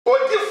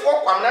Odifo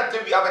kwamna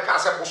TV abeka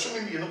se bosumi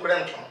mienu kure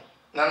ntwo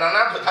na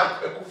nana peta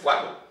akufu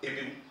ado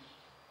ebi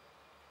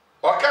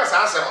o ka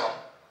sa asem no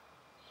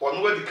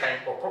wonu wadi kan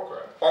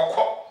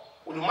okọ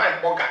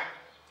uluman boga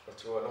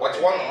what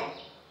one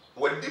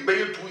wadi be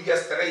 2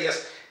 years 3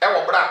 years e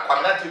wo bra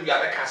kwamna TV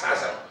abeka sa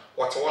asem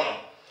what one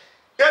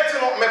eti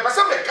no me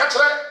pese me ka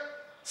kire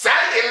sa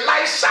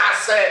Elisha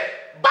se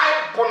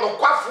Bible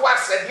Nokwafo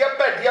asede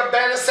be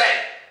ben se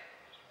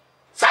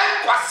sai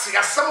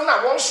Kwasiasam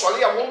na won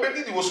sole a won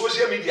bedi di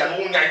social media no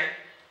nyan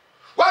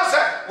once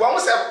won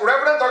say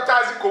Reverend Dr.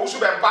 Aziko usu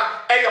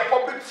bempa e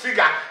public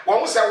figure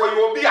won say we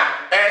obi a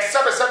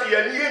sebe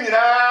ya ni nyina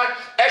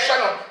e hwe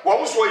no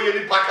won so ye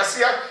ni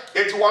pakasia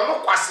eti won no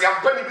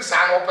Kwasiapanin bi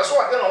sa no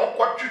person de no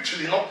kwa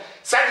twitwili no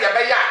sai de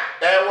be ya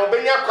wo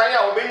benya kwan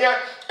a wo benya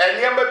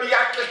niamba bi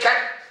akeka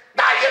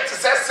da ye te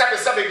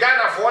sebe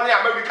Ghana fo ne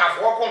America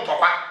fo ko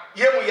ntokwa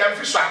yemu ya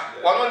mfiswa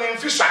wono ni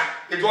mfiswa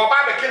edo oba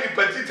be keni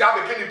petiti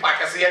abe keni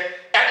pakase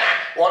ena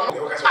wono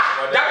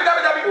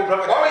dabi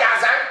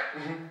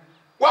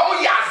wo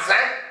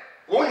yazan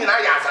wo nyina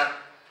yazan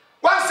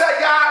wansa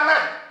ya na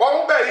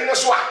wo ba yi ne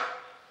so a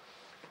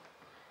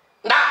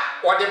na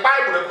wo the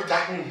Bible kuta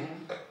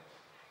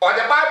o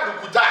the Bible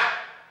kuta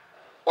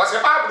o se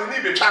Bible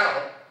ni betwa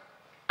no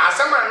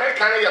asema na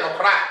kan ye no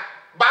kra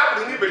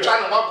Bible ni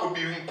betwa no wa ko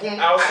bi nkum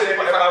a o se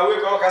ba we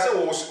ko ka se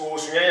wo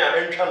sunyan ya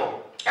entwa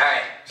no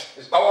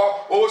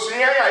o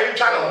sunya ya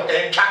entwa no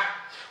entwa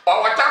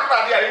o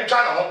watakra dia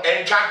entwa no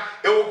entwa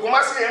e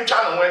okumasi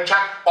entwa no entwa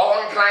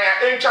o nkran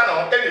ya entwa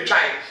no eni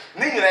twan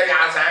ni nyina ya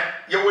azan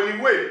ye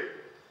woni we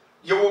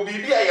ye wo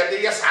bibia ye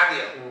de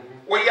yesade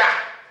wo ya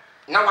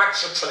na wa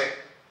chichire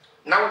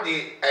na wo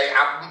de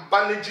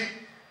abaneji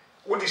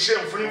wo de she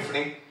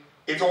mfrinfrin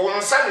eto wo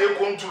nsa na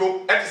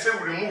ekonturo e de se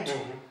remote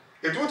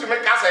eto to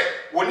make say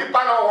wo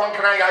nipa na wo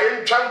nkran ya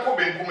entwa nko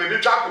benkum e de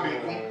twa ko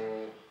benkum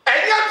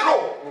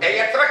Eyadro,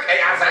 eyetrek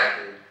eyazan.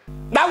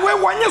 Na we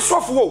wanye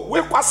sofo wo,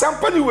 we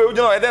Kwasiapanin we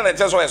ogina we den na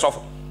cheso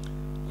sofo.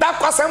 Da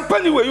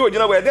Kwasiapanin we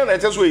ogina we den na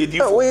cheso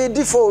Odifo. We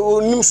Odifo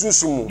onim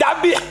sunsum. Da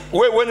bia,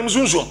 we onim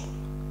sunsum.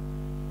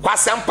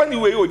 Kwasiapanin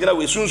we ogina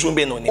we sunsum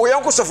be no ni. We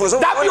yanko sofo so.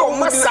 Da bia o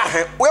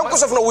masa, we yanko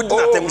sofo na we di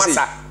na tem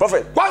say.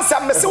 Prophet. Once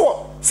am se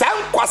wo,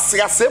 san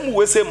Kwasiasem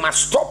we say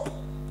must stop.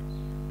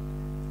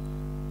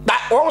 Da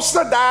on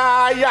se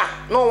da ya,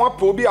 no wa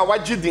po bi a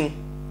wagidin.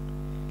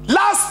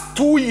 Last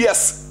 2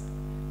 years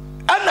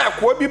ana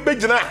ko bi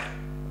begina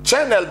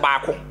channel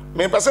baako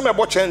me pese me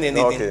bo channel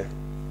ni din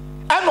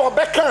ana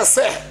obeka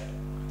se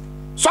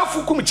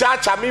sofu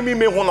Kumchacha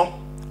me hu no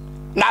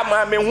na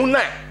ma me hu na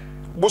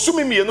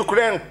bosumi mienu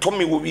kure nto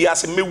me wo wi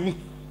ase mewu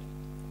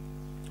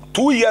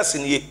 2 years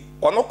ni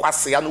ono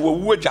Kwasia no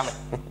wo agya no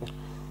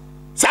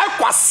sa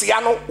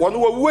Kwasia no wono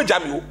wo agya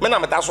me o me na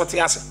meta so te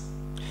ase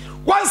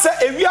once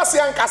ewi ase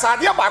ankasa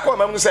ade baako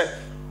ma mu se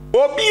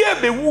obi e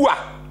bewu a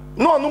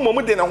no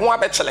momu de na ho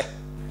abechele.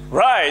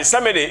 Right,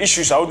 some of the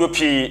issues I would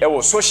be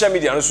social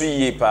media no so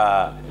ye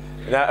pa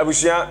na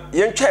abusua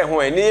ye ntwa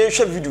ho ne ye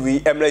hwe video yi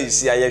emra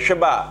yisi ye hwe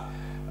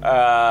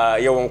ba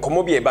ye won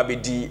komo bi e ba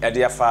bedi e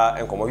de afa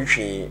enkomo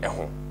hwehwe e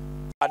ho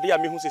ade a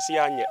me hu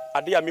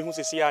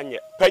sesi anye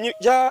panyi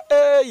ja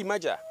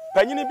imaja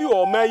panyi bi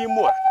o ma yi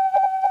mu a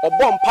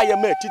obom pa ye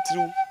ma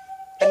titiriu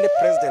ene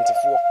president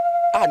fo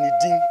a ne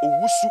din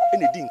owusu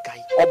ene din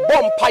kai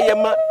obom pa ye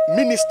ma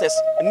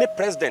ministers ene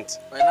president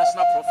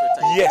national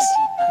prophet yes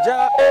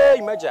ja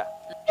imaja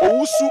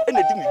owusu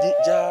ene din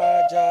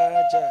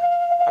ja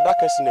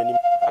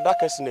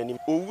adaka sinanim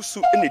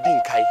owusu ene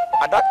din kai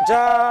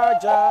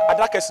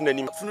adaka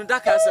sinanim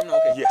funudaka asem na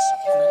okay yes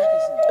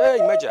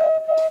imaja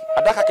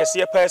adaka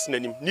kese pa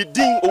sinanim ni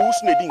din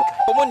owusu ne din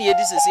kai komo ne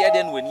yedi sese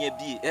ade no wani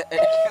abie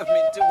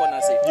menti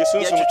wona se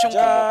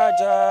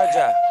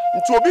ja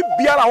nti obi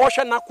biara wo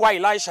hwe na kwa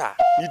Elisha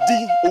ni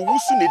din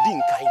owusu ne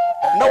din kai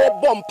na wo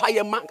bom pa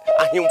ye ma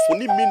ahemfo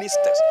ni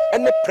ministers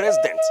and the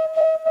president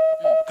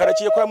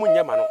karachi kwa mu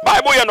nyama no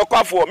Bible ye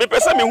Nokwafo me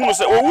pese me hunu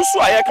se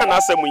owusu aye ka na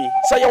asem yi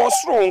se ye wo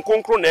soro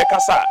nkonkro na e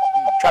kasa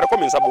tware ko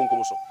me nsa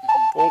bonkum so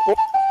onko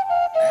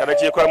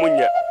karachi kwa mu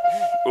nya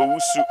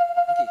owusu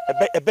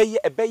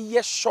ebe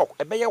ye shock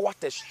ebe ye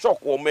what a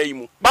shock wo mai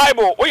mu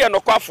Bible o ye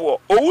Nokwafo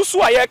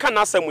owusu aye ka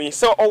na asem yi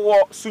se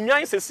owo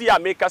sunyan sesi a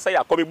me kasa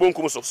ya ko me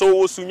bonkum so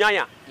o sunyan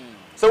a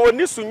se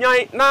woni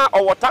sunyan na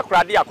owo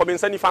takrade a ko me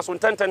nsa nifa so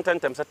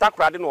tentem se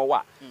takrade no wo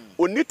a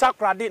oni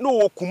takrade no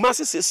wo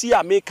kumase sesi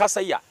a me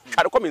kasa ya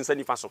tware ko me nsa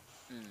nifa so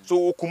so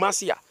wo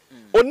kumase a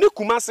oni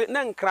kumase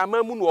na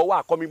nkrama mu no wo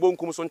a ko me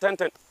bonkum so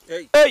tentem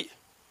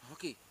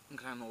okay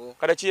nkrano wo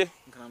kadachie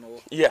nkrano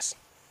wo yes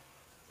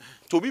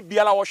to bi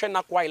biala wo hwe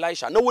na kwa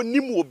Elisha na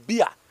wonim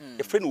obi a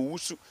efe no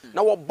wusu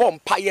na wo bom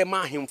paye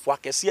ma ahemfo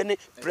akese ne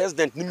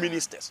president ni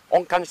ministers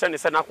on kan hwe ne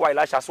se na kwa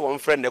Elisha so won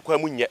friend ne kwa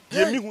mu nye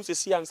ye mi hu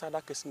sesi ansa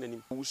da kese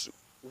nanim wusu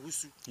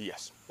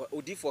yes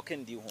Odifo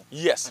kendi ho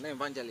yes an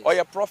evangelist or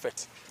a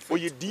prophet or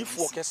ye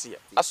Odifo kese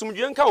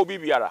asumdwe nka obi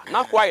biara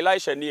na kwa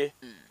Elisha ne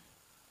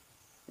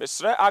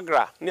mesre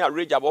agra ne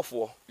arrange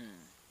abofo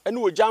ene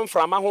o jam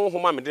frama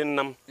honhoma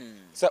medennam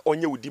se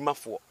onye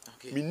odimafo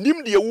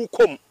minim de ewu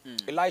kom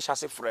Elisha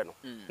se frɛ no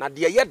na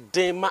de ye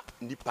den ma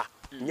nipa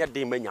nye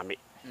den ma nyame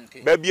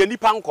ba bia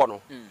nipa nkɔ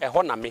no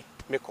ɛhɔ na me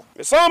kɔ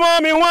me sama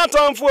me ho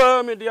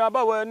atamfo me de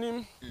aba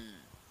wanim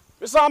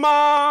me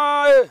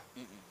sama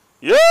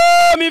ye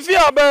mi fi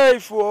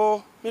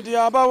abaifo me de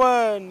aba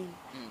wanim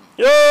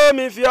ye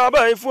mi fi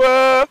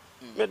abaifo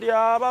me de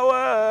aba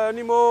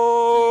wanim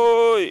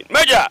oi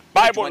meja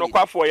Bible no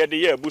kwafo ye de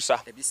ye abusa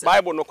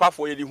Bible no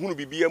kwafo ye de hunu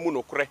bibia mu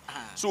no korɛ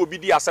so obi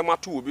di asɛm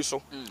ato obi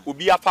so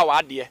obi afa wa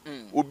ade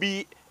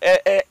obi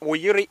wo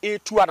yere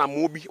etu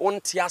anamo bi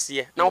onte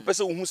ase na wo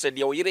pese wo hu se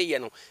de wo yere ye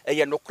no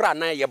eye no kra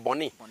na ye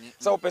bone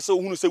se wo pese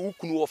wo hu se wo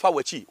kunu wo fa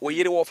wachi wo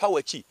yere wo fa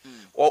wachi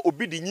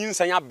obi di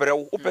nyinsan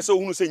abrew wo pese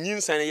wo hu se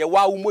nyinsan ye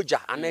wa wo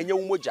moja ana enya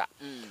wo moja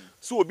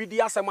so obi di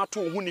asɛm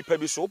ato hu nipa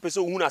bi so wo pese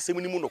wo hu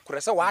asɛm ni mu no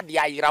korɛ se wa ade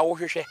ayira wo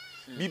hwehwɛ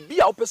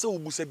bibia wo pese wo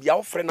busa bia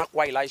wo frɛ na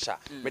kwa Elisha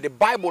me the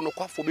Bible no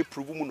kwafo be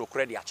prove mu no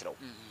korɛ de akyerɛw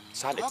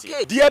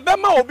sadete de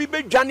ebema obi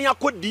bedwane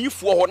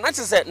akodiifo ho na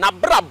kyese na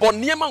bra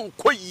bɔne ma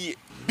nkoyie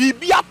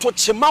bibi ato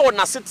chema wo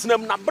na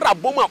setenam na bra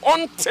bom a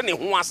onte ne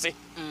ho ase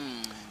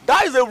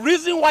that is the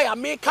reason why I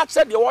make catch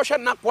the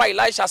worship na kwa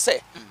Elisha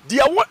say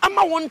dia wo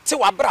ama wonte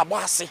wa bra bo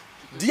ase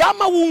dia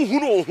ama wo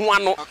nhunu ho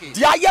ano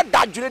dia aye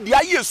dadwene dia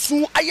aye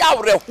su aye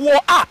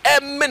awreho a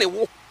emene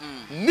wo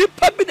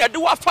nipa bi na de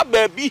wafa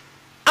baabi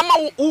ama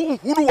wo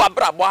nhunu wa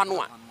bra bo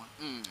ano a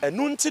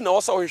enu nti na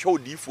wo sa wo hwehwe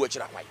Odifo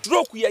akira kwai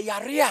stroke ye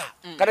yare a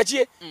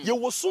kadachie ye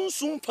wo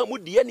sunsun famu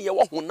de ne ye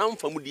wo honam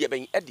famu de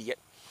ben ede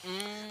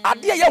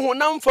ade ye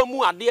honam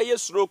famu ade ye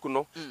stroke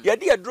no ye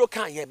de aduro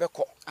kan ye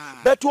beko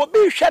but obi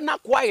hwe na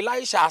kwa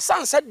Elisha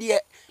asanse de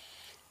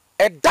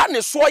eda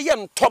ne so ye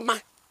ntoma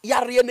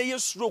yare ne ye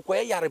stroke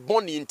ye yare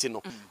boni nti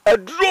no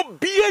aduro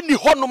bie ni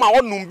honum a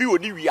onum bi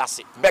oni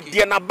wiase but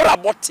de na bra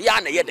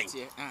botia na ye den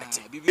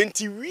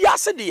nti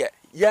wiase de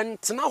ye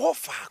ntena ho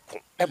faako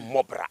e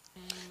mobra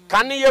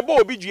kan ye bo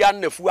obi dua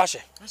nafu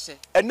ahye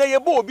ene ye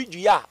bo obi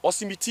dua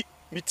osimiti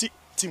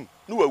tim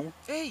no wawu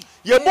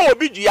ye bo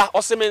obi dua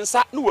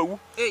osimensa no wawu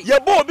ye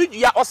bo obi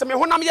dua osime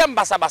honam ye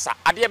mbasa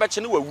ade be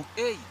kye no wawu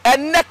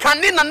ene kan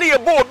na ne ye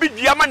bo obi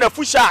dua ma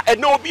nafu hya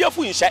ene obi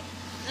afu nhye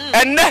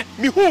ene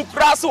mi hu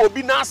kra se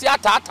obi na ase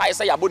ataatai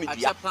se yabo ne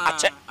dua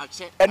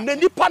ache ene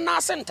nipa na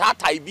ase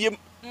ntaatai biem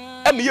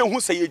eme ye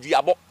hu se ye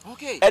dua bo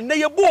ene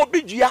ye bo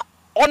obi dua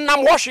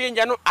onam ho hwe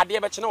nje no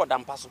ade be kye no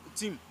odampa so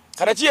tim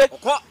kadachie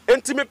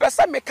enti me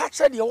pese me ka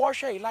kire de wo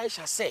hwe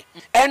Elisha say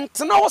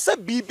entena wo se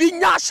bibi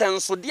nya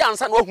ahyenso de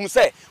ansa na ohu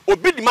se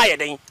obi di ma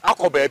yeden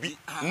akoba bi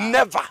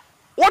never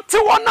wote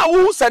wona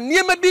wo se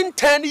niema bi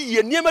ntan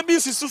ye niema bi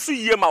sisusu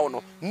ye ma wo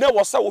no na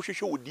wo se wo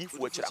hwehwe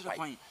Odifo akira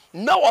kwai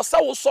na wo se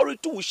wo sorry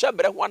to wo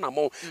hyebre ho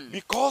anamo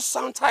because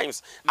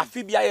sometimes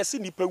afi bia ye se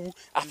nipa wu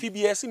afi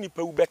bia ye se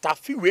nipa wu better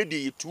afi we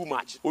dey too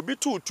much obi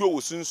tuo wo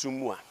sunsum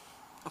mu a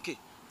okay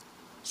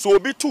so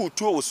obi tuo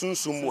wo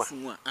sunsum mu a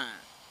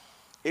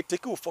it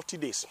take you 40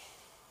 days.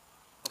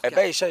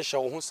 Ebe ishe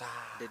wo hu sa.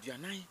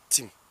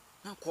 Tim.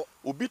 Nko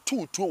obi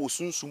tuo wo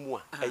sunsumu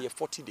a eye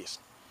 40 days.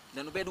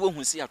 Na no be de wo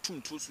hu se ya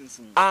tuntu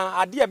sunsumu.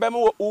 Ade ebe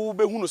me wo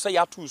be hunu se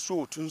ya tu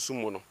so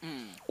tunsumu no.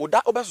 Oda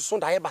obesoso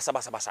da ye basa.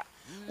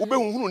 Wo be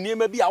hunu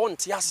niema bi a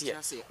wonte ase.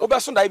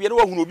 Obeso da ye bi na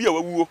wo hunu obi a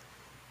wawuo.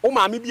 O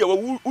maame bi a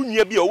wawu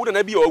unua bi a wo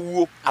na bi a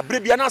wawuo.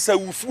 Abre bia na sa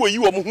wufu oyi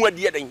wo mo hu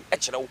ade den e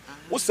kire wo.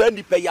 Wo sa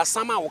nipa ya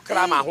sama wo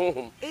kra ma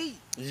honhom.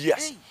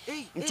 Yes.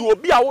 Nti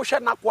obi a wo hwe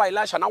na kwa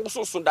Elisha na wo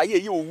so da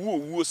ye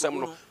owu sem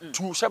no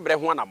tu hyebre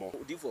ho anamo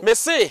me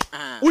se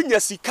unya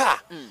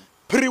sika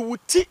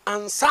prewuti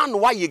ansa no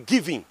wa ye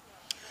giving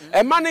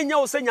e ma ne nya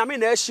wo se nyame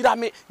na ahira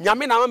me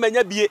nyame na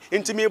manya bie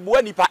nti me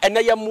boa nipa ene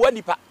ye moa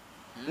nipa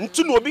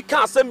nti no obi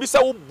ka asem bi se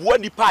wo boa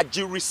nipa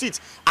gi receipt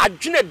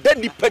adwene da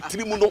nipa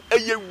trimu no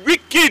eye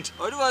wicked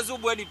odi wo so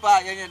boa nipa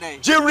yenye dai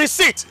gi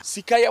receipt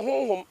sika ye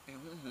honhom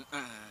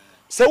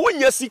se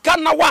wonya sika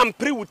na wa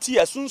prewuti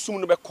asunsum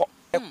no bekọ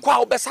ekwa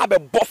obesa be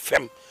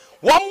bofem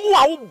wamu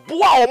a wo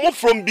boa omo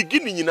from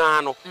beginning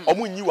nyina no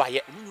omo nyi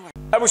waye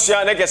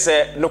abusia na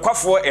kese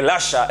Nokwafo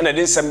Elisha na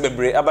de nsem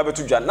bebre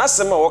ababetu dwa na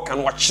sem a wo kan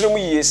wa kyerem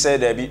yiye se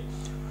da bi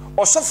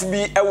osofu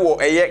bi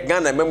ewo eye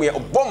Ghana mamu ye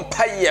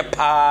obompa ye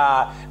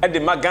pa e de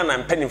ma Ghana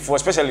mpanimfo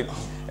especially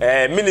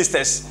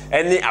ministers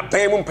any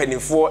abamu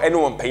mpanimfo any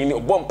won panyin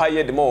obompa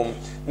ye de mom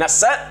na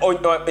sa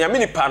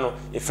yamini pa no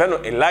efe no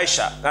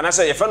Elisha na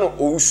sa efe no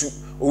owusu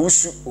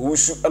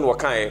ene wo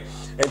kan ye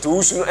enti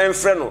owusu no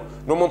enfre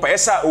no mompa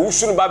esa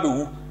owusu no ba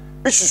bewu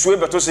isusu e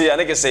beto se ya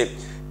na kese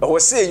o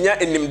se nya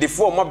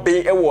enimdefo mo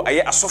ben ewo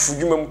aye asofu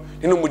dwuma mu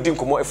ne no mudi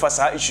nkomo efa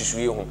sa isusu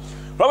ye ho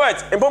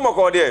Robert empomo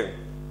ko de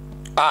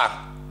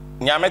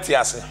nyameti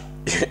ase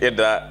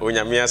eda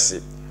onyame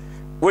ase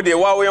wo de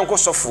wa wo yenko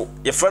sofo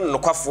ye fra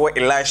Nokwafo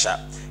Elisha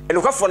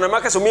Nokwafo na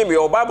maka so me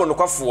o Bible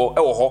Nokwafo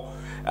ewo ho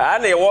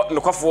na ye wo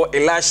Nokwafo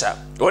Elisha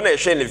wo na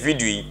ehwe ne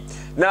video yi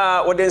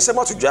na wo de nsem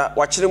atodwa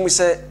wa kire mu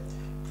se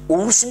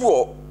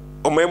owusubu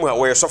o mamu a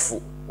wo ye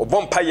sofo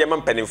obompa ye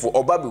mampanefo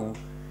obabewu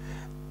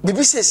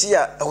bibi sesi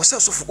a wo se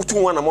sofo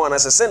utunwa na mo na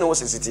se na wo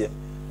sesitie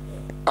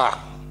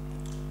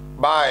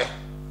bye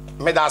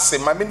me da se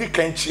ma me ni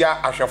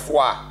kanchia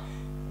ahwefo a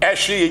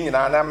ehwe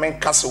nyina na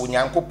menkasa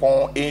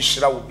onyankopɔn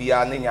enhyira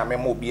obia ne nyame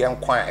ma obia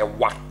nkwan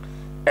ewa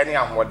ene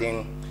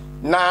ahoden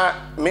na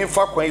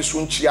memfa kwan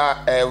isu nchia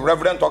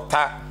Reverend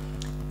Dr.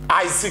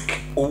 Isaac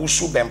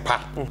Owusu Bempa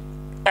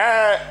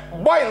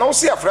boy no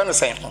see a friend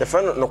say the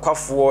friend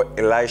Nokwafo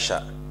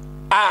Elisha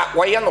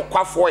woye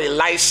Nokwafo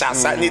Elisha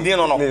sa ne din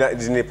no no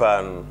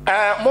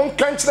mon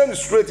kan kire ni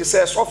straight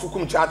say sofu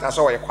Kumchacha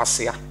so woye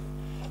Kwasia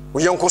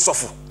woye nko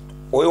sofu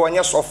woye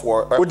wonye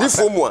sofu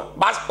Odifo mu a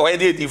bas woye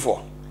de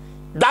Odifo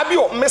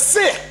dabio me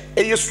say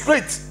e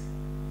straight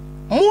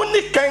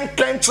muni kan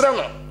kire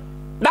no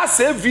that's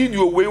a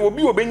video we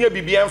obi obenya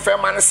bibia mfa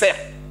ma ne say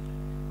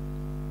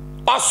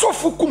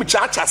asofu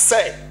Kumchacha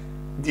say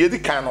de edi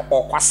kan no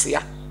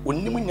Kwasia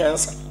onimu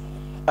nyansa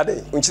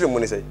ade unchire mu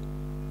ne say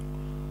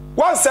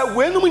once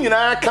we enum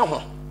nyina ka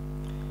ho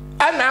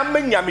ana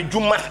amanyame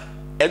dwuma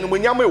enum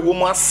nyama ewo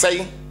mu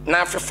asai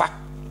na afefa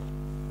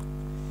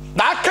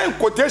that kind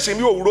quotation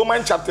mi o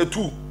Romans chapter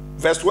 2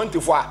 verse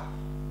 24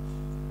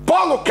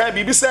 Paul kan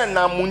bibi say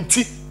na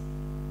munti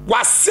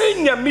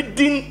wasenya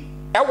midin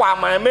ewa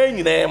amama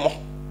nyina mo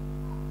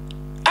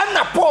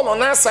ana Paul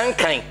na san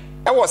kan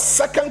ewa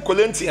 2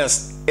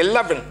 Corinthians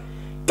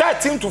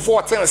 11:13 to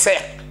 14 say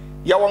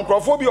ya won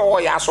krofo bi o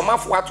ya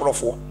asomafo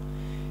atorofo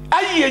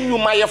aye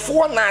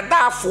nyumayefo na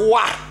adafo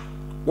a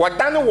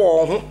wodane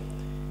wo ho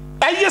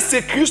aye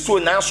se Kristo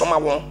na asoma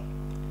won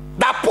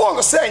da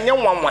Paul say enye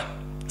nwanwa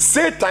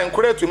Satan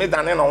kure to me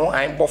dane no ho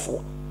an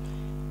bofo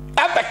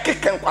ebe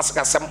keken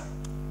kwasekasem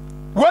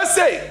we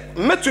say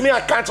metumi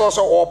account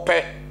also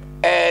ope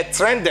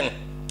trending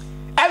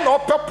and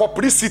ope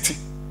publicity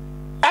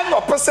and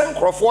ope sen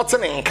krofo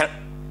tene nka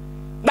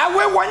da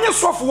we wanye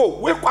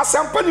sofo we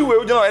Kwasiapanin we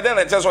ojina e den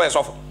na cheso e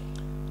sofo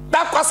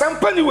da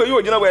Kwasiapanin we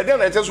ojina we den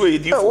na cheso e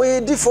Odifo we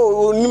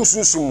Odifo nim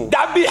sunsum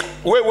da bia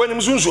we nim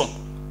sunsum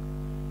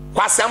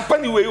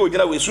Kwasiapanin we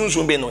ojina we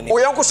sunsum be no ni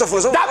we yanko sofo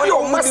so da bia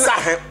o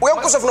masa we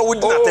yanko sofo na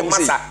wodi na tem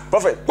say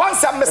prophet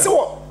once am say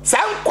wo san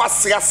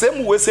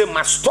Kwasiasem we say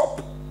must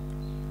stop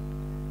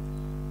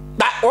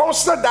da on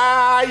say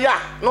da ya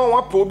no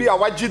wa po bi a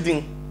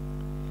wagidin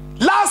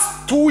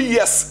last 2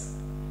 years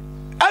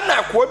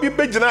ana ko bi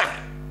begina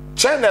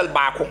channel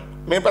baako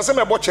me pese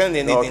me bo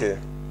channel ni okay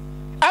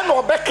ana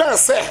obeka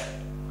say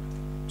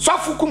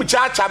sofu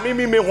Kumchacha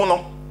me hu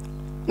no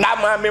na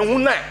ma me hu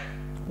na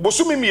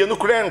bosumi me no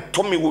kure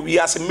nto me wo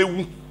wiase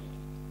mewu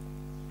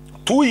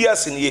 2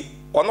 years ni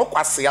ono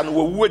Kwasia no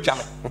wawu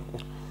agame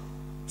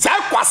say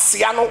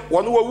Kwasia no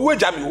ono wawu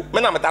agame o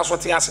me na meta so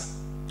te ase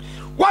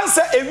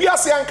once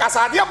ewiase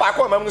ankasa ade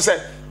baako ma mu say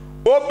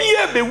obi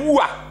ebewu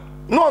a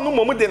no ono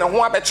momu de ne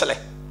ho abechele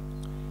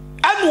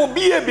ana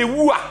obi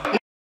ebewu a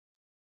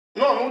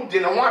no no de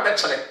na ho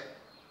abechele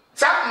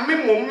sa me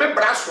mom me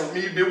braso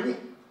me bewu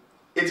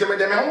eti me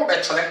de me ho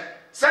bechele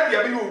sa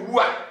dia be owu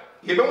a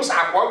ye be mu sa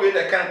akwa we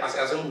na kan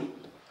pasase mu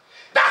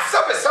da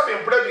sabe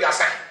impredu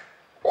asa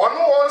ono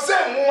won se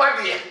mu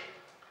ade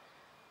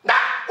da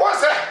won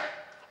se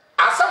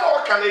asama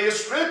o kan e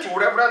straight to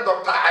Reverend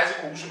Dr.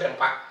 Isaac Owusu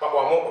Bempa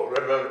baba mo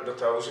Reverend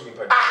Dr. Owusu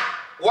Bempa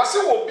wose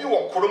wo bi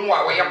wo kromu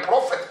a we ye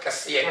prophet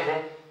kese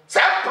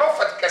sa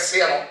prophet kese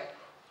no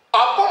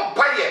abom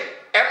paye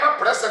ema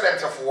president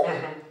fo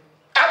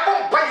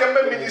abom paye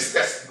ma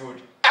ministers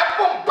good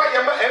abom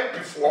paye ma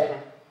MP fo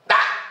da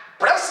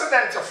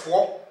president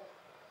fo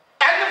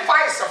and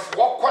vice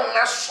fo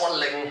konna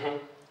sole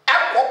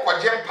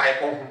akọjem pai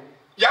ko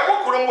ya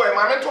wo kromu e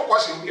ma me to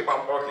kwase wi ba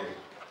okay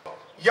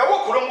ya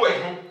wo kromu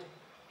e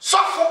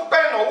sofo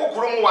ben no wo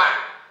kromu a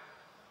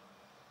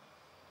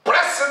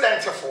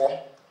president fo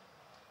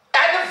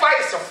and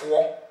vice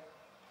fo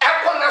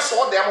akonna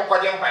so dem ko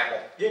jem pai ko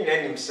ye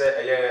nya nim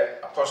se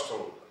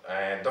apostle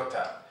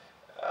doctor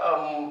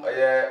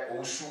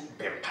Owusu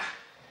Bempa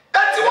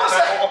ati won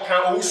se o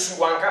kan Owusu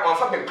wan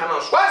fa Bempa na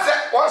so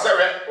won se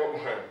re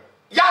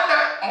ya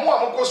na mo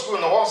am go school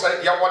no won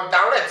se ya wo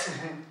direct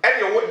and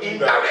you wo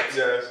indirect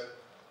yes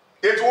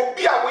it will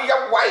be a way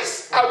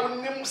wise I will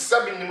nim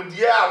 7 nim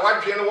dia a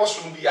wadwe ne wo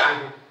so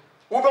bia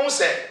wo be mu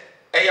se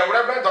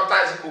Reverend Dr.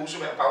 Isaac Owusu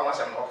Bempa won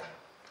se no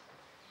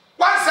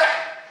won se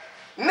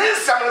ne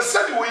sam se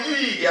di wo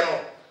yi ye no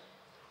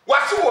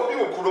wase wo bi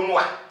wo kuromu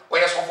a wo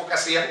ye so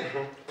focus ye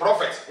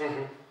prophet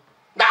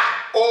da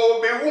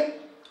obewu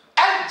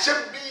enche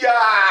bia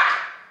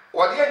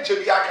wo de enche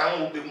bia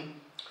kan obewu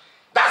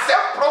da se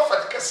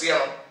prophet kese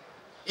no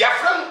ya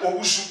friend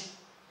Owusu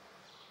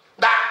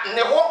da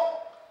ne ho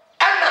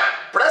ana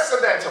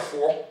president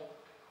for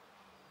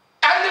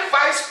any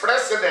vice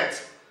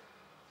president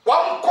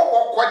one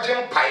ko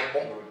kwagem paibo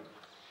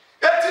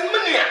etin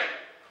mania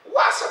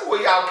wase wo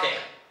ya okay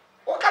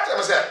o ka tell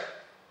me say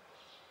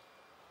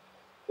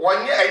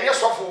wonye enye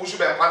sofo Owusu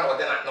Bempa no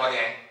de na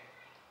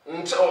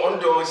de on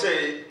do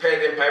say pay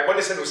them pay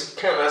body say no si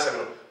kan na say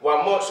no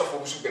wa mo sofo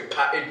Owusu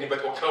Bempa edni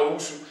bet o kan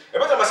Owusu e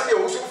beta ma say de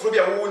Owusu furo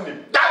bia wo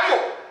nim dabio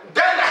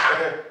den na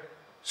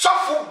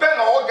sofo ben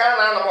o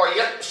Ghana na mo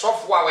ye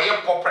sofo a wo ye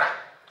popra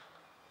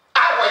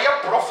a wo ye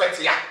prophet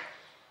ya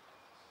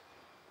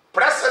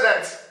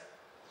president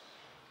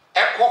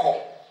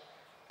ekoho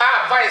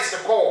a vice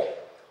ko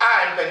a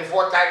I'm penny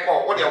for type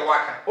or what they're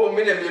working. Oh,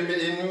 me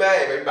in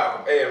my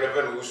back,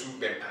 Reverend Usu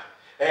Bempa.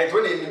 And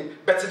when him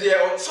better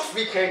there on so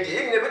free candy,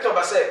 in a bit of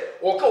a say,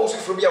 or cause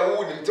from your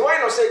wood, do I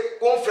not say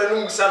one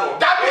friend son?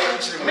 That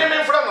be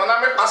me from on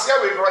a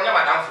Pascal with Ronya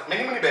Madame,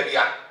 many baby.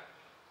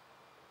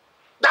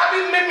 That be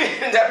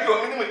me, that be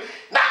minimum.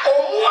 Now,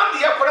 oh,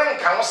 the upper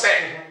can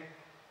say.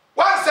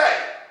 One say,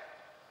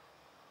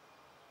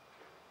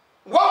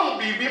 one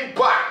be being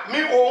bad,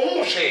 me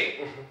or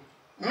shame.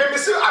 Maybe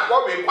say I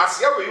go with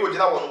Kwasiapanin you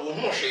did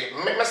one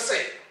shame. Maybe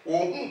say,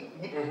 oh,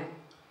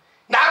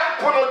 now,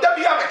 Pono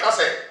Dabia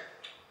Macase.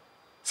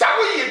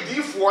 Sawo ye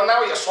Odifo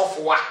now ye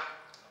sofo.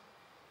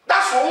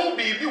 That's won't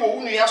be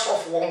only a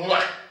sofo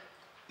one.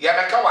 Ya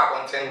meka wa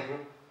content.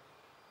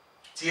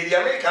 Ti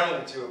the American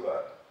with you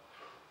ba.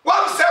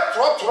 One set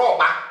tro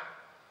ba.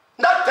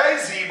 Na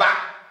tazi ba.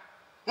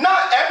 Na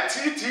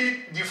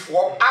MTT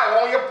Odifo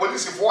I want your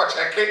police for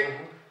checking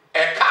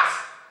a cars.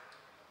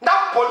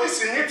 Na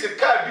police need to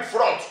car be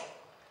front.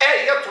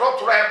 Eh ye tro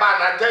ba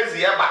na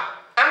tazi ba.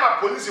 I'm a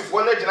police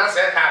for na gina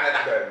say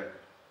Canada.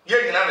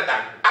 Ye gina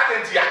na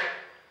adentia.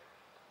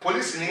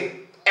 Police ni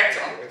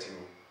etem.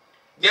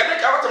 Ye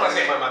make out to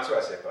say mama to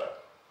asepa.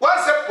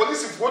 Once a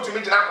police for to me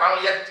na kwa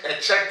ye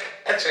check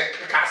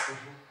cars.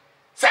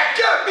 Say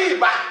can be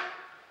ba.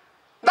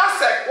 That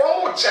say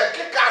one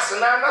check cars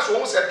na so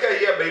one say can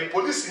here be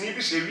police ni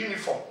bi she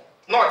uniform.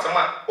 Not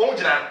ma on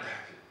gina.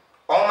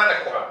 On ma ne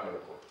ko.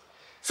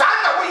 Sa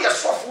na we ye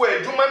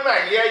software adwuma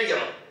na ye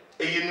no.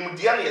 Eye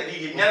nimdia na ye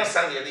de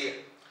nyansa na ye de.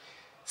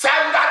 Sa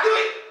ndade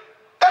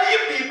ayi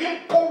bibi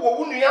mpo wo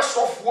wunu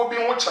software bi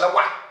ho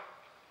kyelewa.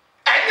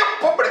 Any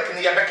public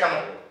in your beckham.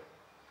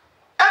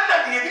 And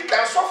that the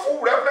can suffer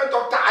Reverend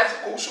Dr.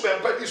 Isaac Osu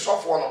and Petty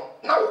software.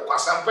 Now,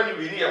 Kwasiapanin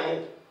really a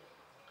move.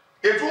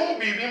 It won't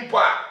be being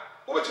poor.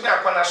 Over to me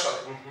a connection.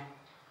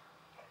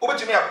 Over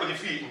to me a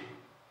qualify.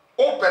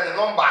 Open the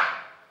number.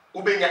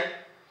 Ubenya.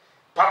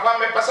 Papa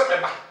me pass me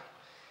back.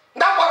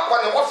 Now,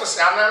 what the office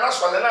and I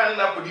saw the nine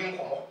up with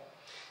income.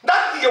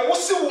 That the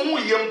Osi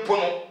won't yam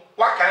pono.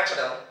 What can't you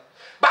know?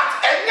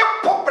 But any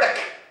public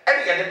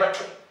any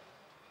better.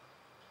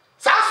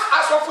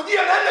 As of the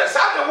end,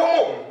 Saturday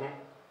woman.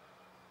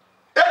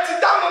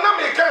 It's down on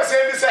American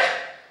say,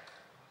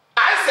 I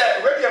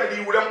said, ready am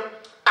the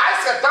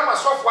I said, Tama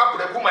software for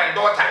the woman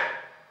daughter.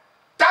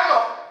 Tama,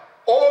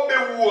 all be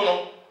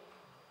woman.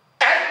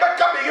 And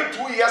become here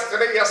 2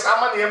 yesterday, yes,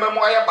 I'm an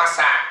Emoya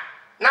Bassa.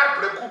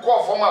 Now, the cook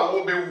for my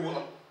will be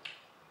woman.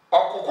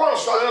 Or cook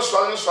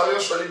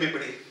swallowing,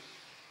 baby.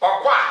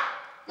 Or qua,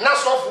 not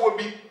soft will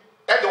be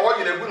at the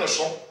order of the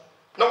song.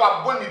 No,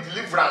 I bony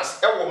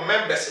deliverance, our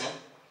members.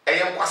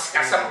 Ayam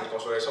Kwasiapanin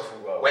because we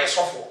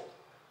suffer.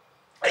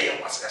 Ayam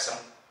Kwasiapanin.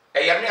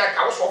 Ayam me a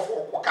cow suffer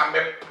who can be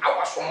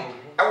power song.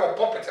 I will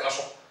pop it in a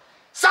song.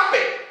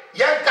 Sabe,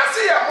 young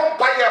Cassia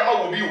Mompire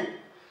Mawu.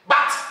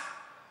 But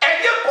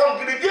any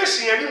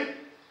congregation,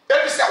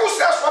 there is a who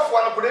says soft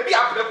one could be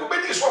up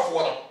to be soft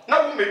one.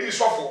 Now we may be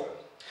soft.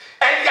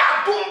 And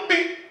ya don't be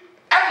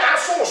and I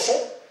so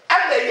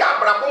and the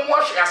Yabra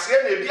wash as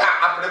any be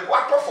up the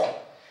water form.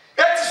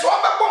 It is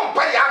all the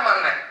Pompire.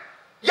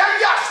 Ya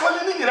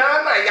swali ni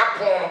na ya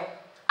pon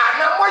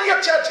ana mo ye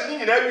church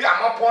ni na wi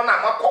amapon na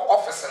amako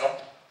office no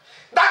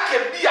that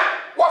can be a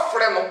wo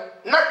frɛ no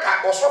na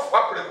ka osofo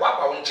apreku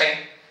aba wo nkyɛn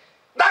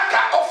that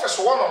ka office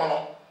wo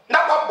no na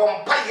wa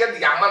bompa ye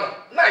di ama no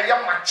na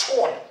ya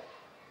matured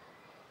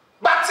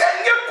but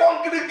any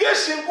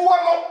congregation go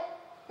no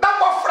na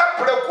wa frɛ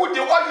preku di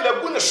wo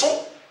yile gu ne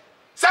so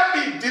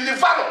sabi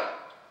deliver no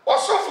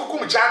osofo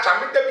Kumchacha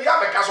me da bi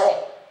ameka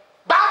so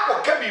ba ko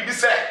ka bi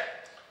sɛ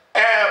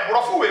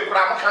Brofo we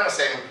kura can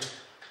say,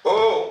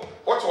 oh,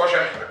 what was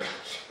your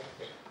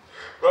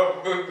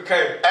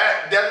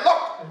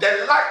the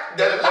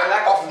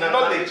lack of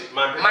knowledge.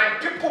 My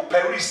people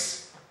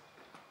perish.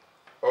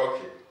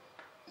 Okay.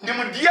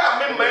 Nimudia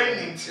me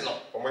mind no.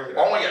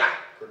 Omoyela.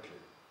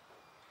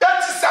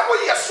 That is how we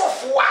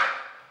sofwa.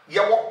 Ye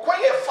wo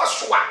kwaye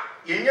fasoa.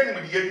 Ye nya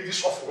nimudia di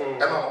sofo.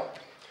 No.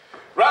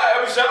 Right, I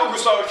wish I could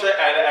saw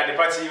at the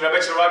party.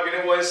 Rebecca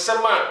Rabin was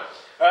some man.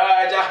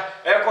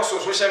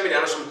 Social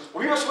media.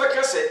 We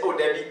also say, oh,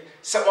 Debbie,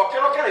 so what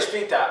can I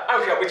speak that?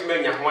 I'm here with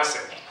me.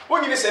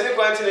 When you say the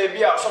quantity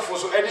be out so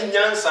any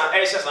Yansa,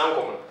 Ashes,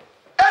 uncle.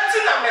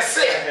 Etina me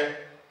say,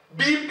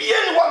 be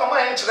one of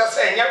my interests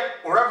saying,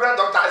 Reverend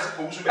Dr. Isaac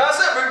Osu. I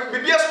said,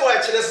 be a small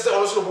interest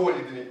also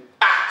bullied.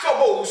 Ah, so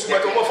both,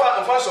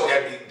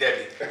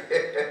 Debbie.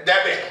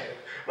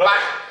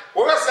 Like,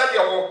 we said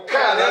you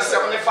can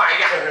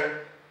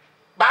 75.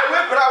 By way,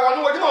 I want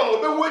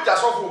to be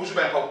just off who's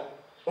been home.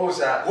 Oh,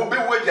 sir, will be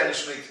waiting on the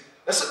street.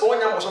 That's the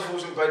only one of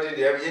who's invited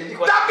there. That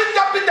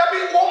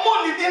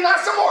money didn't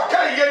some more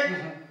carry.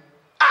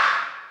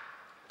 Ah,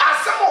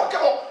 as some more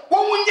come on.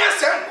 When we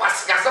send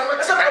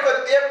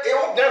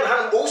Kwasiapanin, then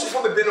hand also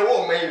for the dinner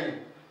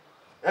woman.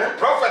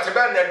 Prophet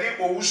Ben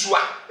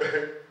Usua,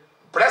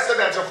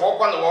 President of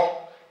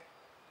Okwanawon,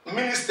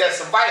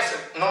 Ministers, Vice,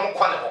 no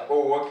Kwanaho.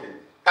 Oh, okay.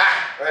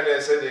 Ah, and I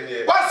said,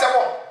 once a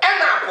more, and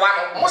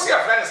now, most of your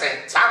friends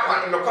say,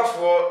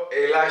 Nokwafo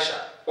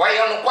Elisha. why you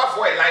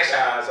Nokwafo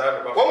Elisha?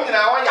 Woman in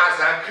our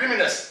Yazan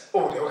criminals.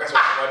 Oh, David,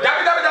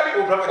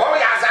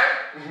 what Yazan?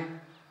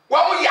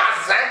 What we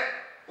Yazan?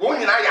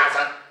 Woman in our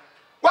Yazan.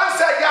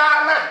 Once a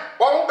yarn,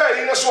 one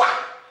bay in a swat.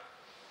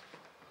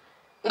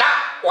 Now,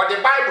 what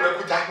the Bible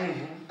could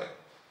die.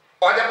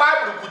 Or the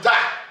Bible could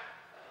die.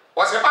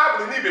 Was a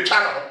Bible need be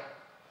channel.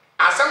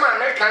 As some man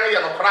can you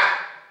cry.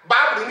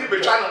 Bible need be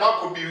channel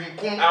what could be in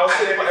Kum. I'll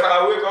say, I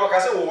will go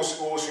as it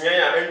was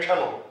in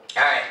channel.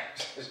 Aye.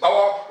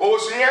 Or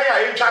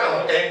Sunia in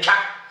channel and chat.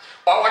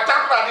 Or what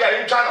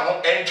Tapra in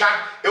channel and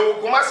chat. It will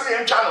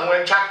Kumasi in channel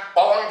and chat.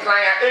 Or on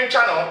client in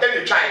channel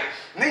any child.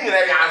 Ning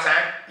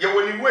Yazan, you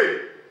will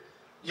wait.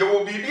 You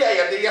will be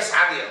here the yes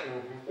idea.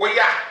 We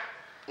are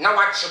now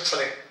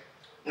actually.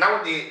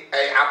 Now the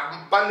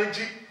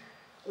bandage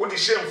with the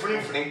shame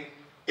free.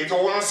 It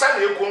will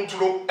send you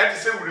control and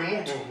say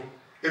remove.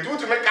 It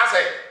would make us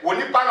say, when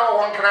you pan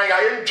on cry,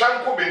 I am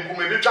Chanko Binkum,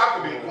 maybe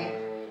Chaco Binkum.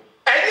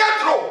 And yet,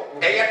 throw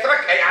a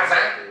track a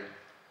Yazan.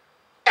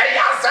 A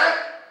Yazan?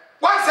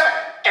 Once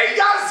a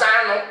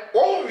Yazan,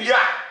 oh,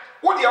 yeah.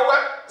 What you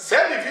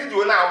send the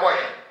video now, boy.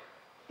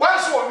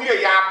 Once will be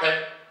a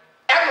yapping.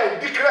 And will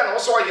declare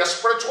also your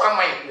spiritual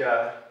mind.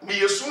 Yeah.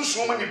 Be a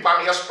soon many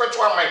pan your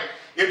spiritual mind.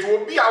 It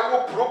will be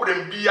our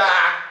problem, be a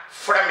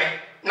framing.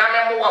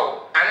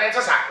 Namemo, and enter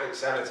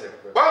sanity.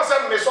 Once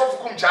I may solve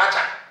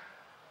Kumchacha.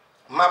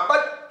 My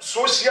bad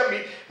social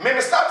media, may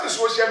start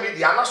social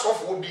media, and also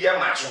will be a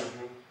match.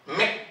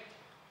 Me.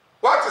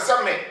 What is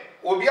a me?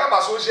 Will be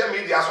about social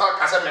media as well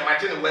as I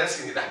imagine when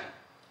seeing that.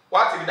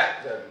 What is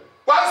that?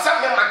 Once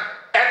a man,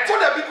 and to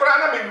the big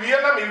run,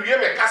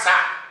 me casa.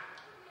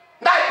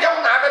 Now, young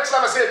Abbott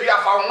say, we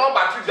have found no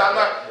but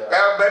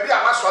baby,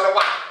 I must swallow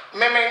what?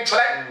 Memen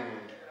check.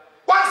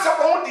 Once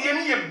upon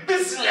the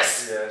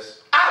business. Yes.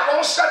 I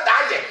won't shut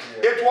down.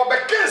 It will be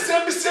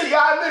cancer, be say,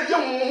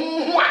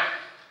 young one.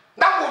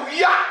 Now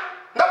we are.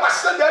 Now I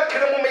said that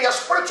can make a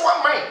spiritual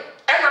mind.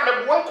 And I'm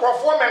a one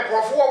crofform and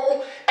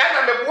crofform, and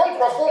I'm a one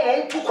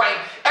crofform to coin,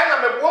 and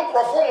I'm a one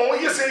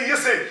crofform. You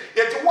say,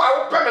 it's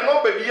wow,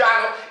 permanent baby,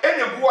 and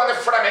you go on the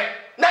frame.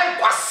 Now,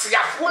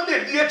 Kwasiapanin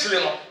the dear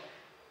children.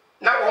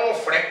 Now, one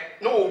friend,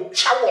 no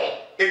chow.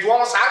 It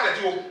was I that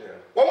you.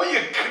 What were you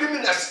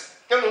criminals?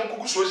 Can on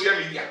Google social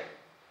media?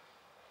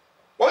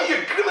 What you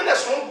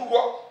criminals on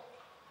Google?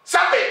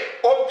 Sabe,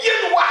 or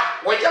bien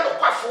what, or yellow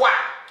Kwafo.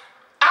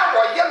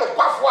 Our yellow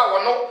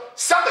Kwafo, no,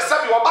 Sabe,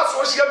 about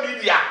social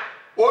media.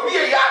 Or we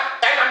are,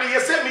 and I mean, you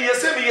say,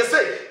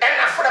 and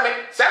I frame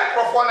it,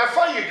 Sancrophone, I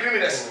find you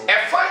criminals,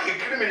 and find you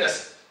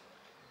criminals.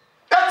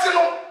 That's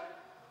no,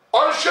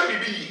 all should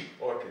be.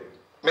 Okay.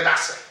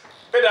 Medasa.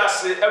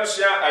 Pedasi,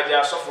 Elsia, I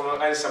just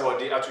suffer and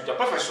somebody at your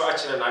professor,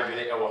 actually, and I been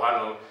a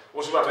Wahano,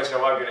 was what I said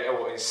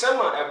in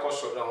summer, a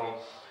cost of the home.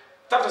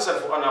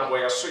 Tatasan for Anna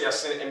Boy, so you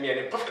send me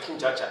a perfect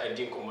Kumchacha and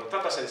Dinkum,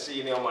 Tatasan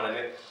see no man,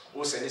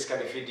 who send this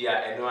kind of video,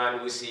 and no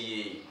one will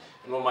see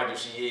no matter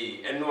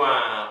see, and no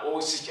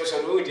one,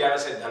 situation, no, the other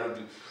said,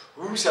 Danudu.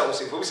 Who shall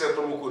say, who said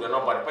promo code and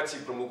not by the party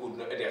promo code,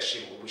 no, their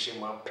shame, wishing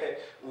my pet,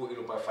 who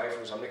will buy 5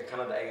 rooms, and make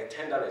Canada, I get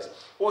 $10.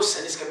 Or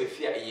send this can be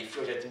fair, a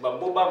future, but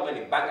mobile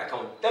money bank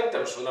account, 10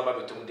 times so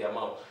never to the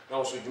amount.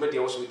 Now, so you may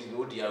also did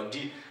no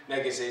DLD,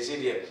 Naggy says,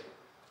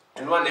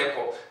 and one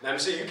echo. Now, I'm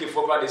saying UK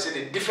for they say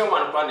the different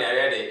one plan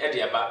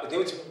the about, they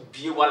want to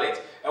be a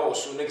wallet, and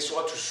also next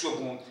one to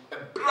show a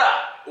bra,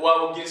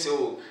 while we get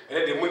so, and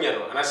then the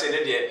Muniano, and I said,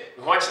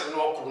 watch the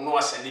no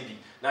send it.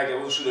 Now, I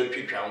also do a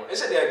I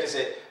said, I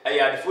say, I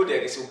had the food, I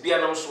guess, will be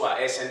an also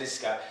a send this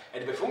car,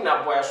 and before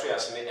now, boy, I swear,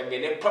 and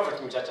be a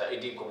perfect Kumchacha,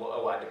 it did go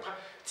away.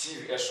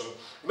 TV so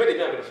many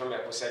people from my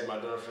side, my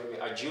daughter from me,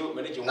 a Jew,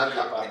 managing Mamma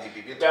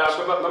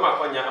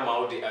Konya, I'm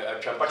out there,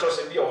 a champagne,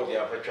 and be all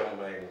there,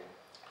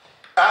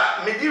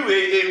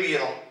 midway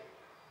area.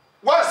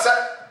 Once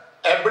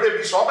a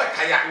brave so by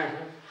kayak.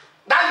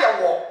 That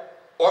you walk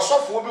or so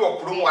for you or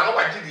Krum, one of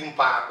I did in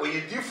park, or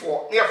you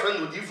Odifo, near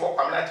friend Odifo,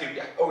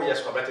 Kwasiapanin. Oh,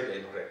 yes,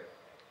 Kwasiapanin.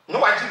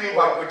 No, I didn't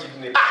want to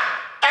do it.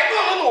 I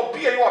don't know,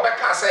 Pierre, you are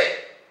back, I say.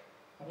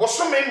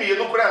 Bosso made me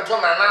look around to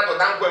Nanado,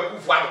 Danko,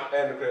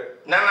 and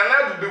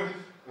Nanado.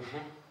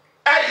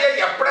 I hear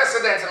your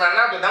president and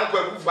Nanado, Danko,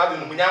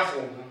 Munafo.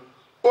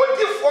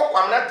 Odifo,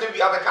 Kwasiapanin,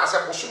 the other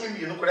castle, Bosso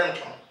made me look around.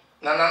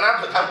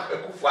 Nanado, Danko,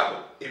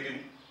 ebi.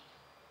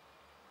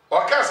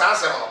 Or can't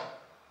answer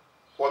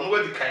or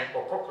no, the kind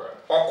of cocker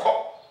or cock,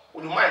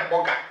 would you mind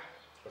Boga?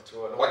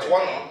 What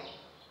one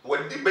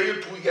would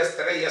debate 2 years,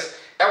 3 years,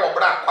 ever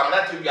black,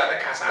 Kwasiapanin, the other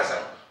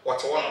castle,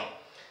 what's one?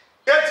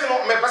 Yet, you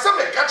know, my person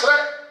may catch her.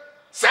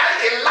 Say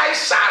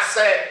Elisha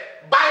said,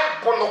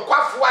 Bible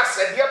Nokwafo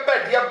said,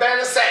 dear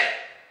Ben said,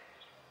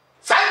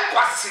 Say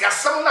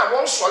Kwasiapanin,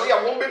 one surely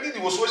I won't be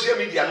the social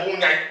media no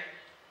night.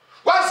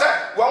 Once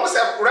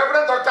a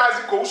Reverend Dr.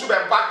 Aziko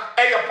Subempa,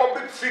 a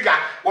public figure,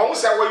 one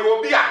say where you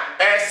will be a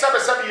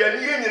 7 year,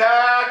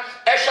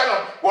 Eshano,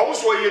 one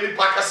was where you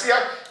Pacasia,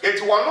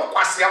 it will not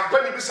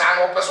Kwasiapanin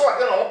beside or person, I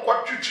don't know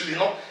what you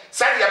know.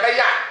 Sadia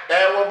Baya,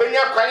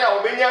 Obenia, Quaya,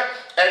 Obenia,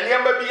 and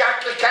Yamba be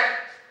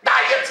a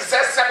that yet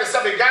says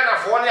 7 Ghana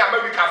for only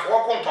America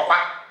for Kuntokwa.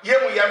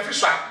 Yemu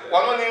Yamfisha,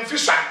 one on in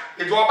Fisher,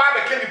 it will buy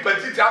the candy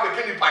petite, the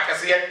candy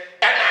packers here,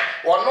 and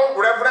or no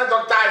Reverend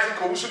Dr. Isaac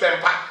Owusu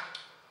Bempa,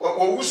 or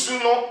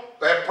Owusuno,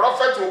 a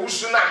prophet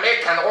Owusuna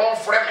make an own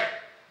frame.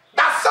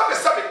 That's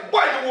something,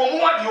 boy, you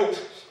won't want you.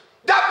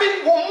 That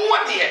be one more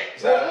dear,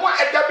 one more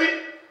at that be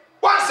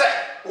one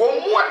set,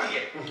 one more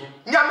dear.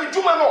 Yami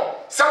Jumano,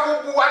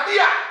 Sabu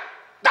Buadia.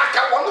 That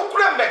can one look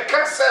at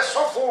cancer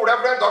so for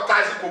Reverend Dr.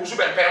 Isaac Owusu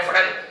Bempa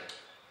friend.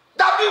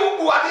 That be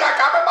who are the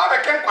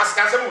Akaba can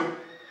Kwasiapanin.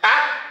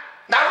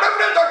 Now,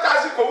 Reverend Dr.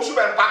 Isaac Owusu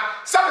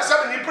Bempa,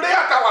 7 you pray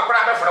at our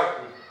brother fro.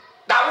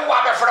 That will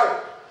have a fro.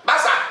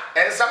 Massa,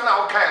 and some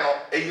now kind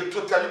of a you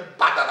totally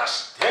bad.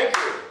 Thank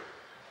you.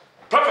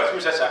 Prophet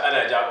Kumchacha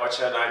and I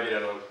watch an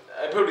idea.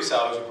 A producer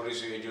also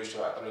produce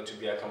Joshua to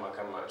be a come.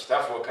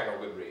 Staff for kind of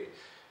good breed.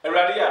 A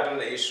radio I don't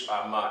know issue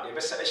are mad. The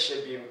best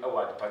should be a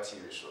word party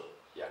so.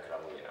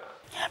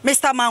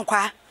 Mr.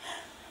 Mankwa,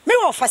 me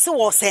office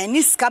was saying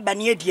this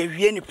cabane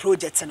de any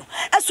project no.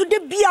 As to the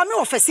be a me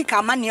office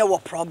camania war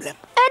problem.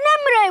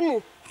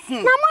 Enemremu. Na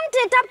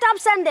monte tap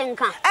sending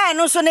kan.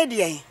 No so ne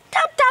dey.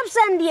 Tap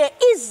send ye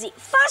easy,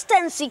 fast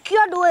and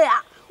secured way.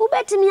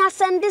 Ubetimi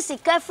send this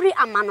free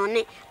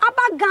amanone.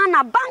 Aba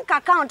Ghana bank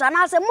account and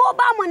as a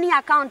mobile money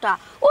account.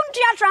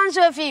 Untia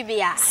transfer fee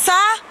bia. Sir,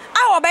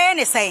 I obey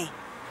any say.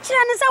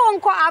 Chine say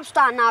won call App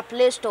Store na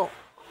Play Store.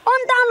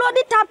 On download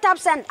the tap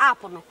send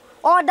app no.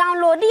 Or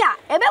download ya.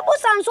 Ebebu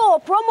sanso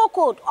promo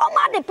code.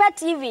 Oma the pet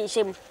TV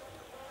shim.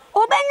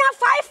 Obenya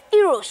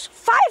 €5,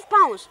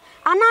 £5,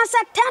 and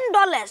answer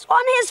 $10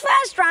 on his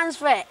first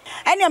transfer.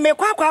 And you make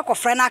kwa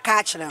friend a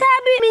catch them.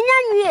 Tabi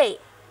minyanwe.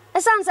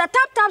 Esanse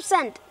tap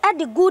send at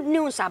the good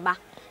news aba.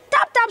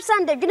 Tap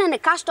send the giving the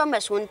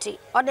customers won't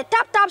or the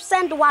tap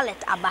send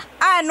wallet aba.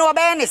 I know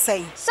about any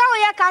say. So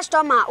your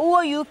customer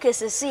who you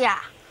cases here.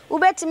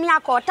 Ubetimi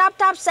akọ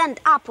tap send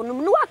app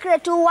no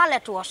create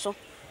wallet also.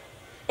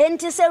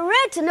 Enti se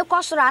rate ne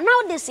kosora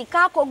now the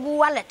sika kogu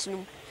wallet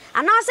no.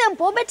 Anase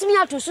mpo betimi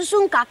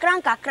atususu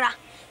nkakra.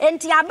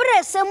 Enti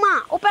abre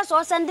sema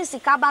opeso send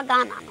sika ba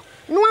Ghana no.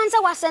 No anse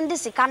wa send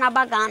sika na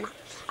ba Ghana.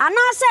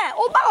 Anase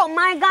oba o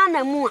my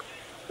Ghana mu a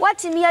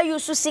watimi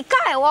use sika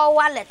e wo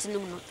wallet no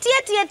no.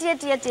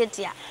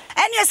 Tie.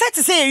 And you said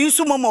to say you use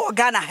momo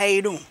Ghana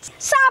hey no.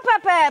 Sa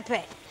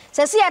pepe.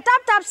 Se si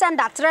tap send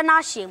that trena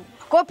shim.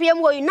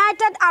 Kopiem wo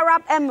United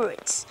Arab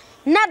Emirates,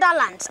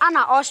 Netherlands and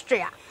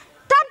Austria.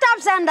 Tap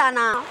send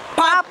na.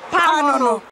 Papa no.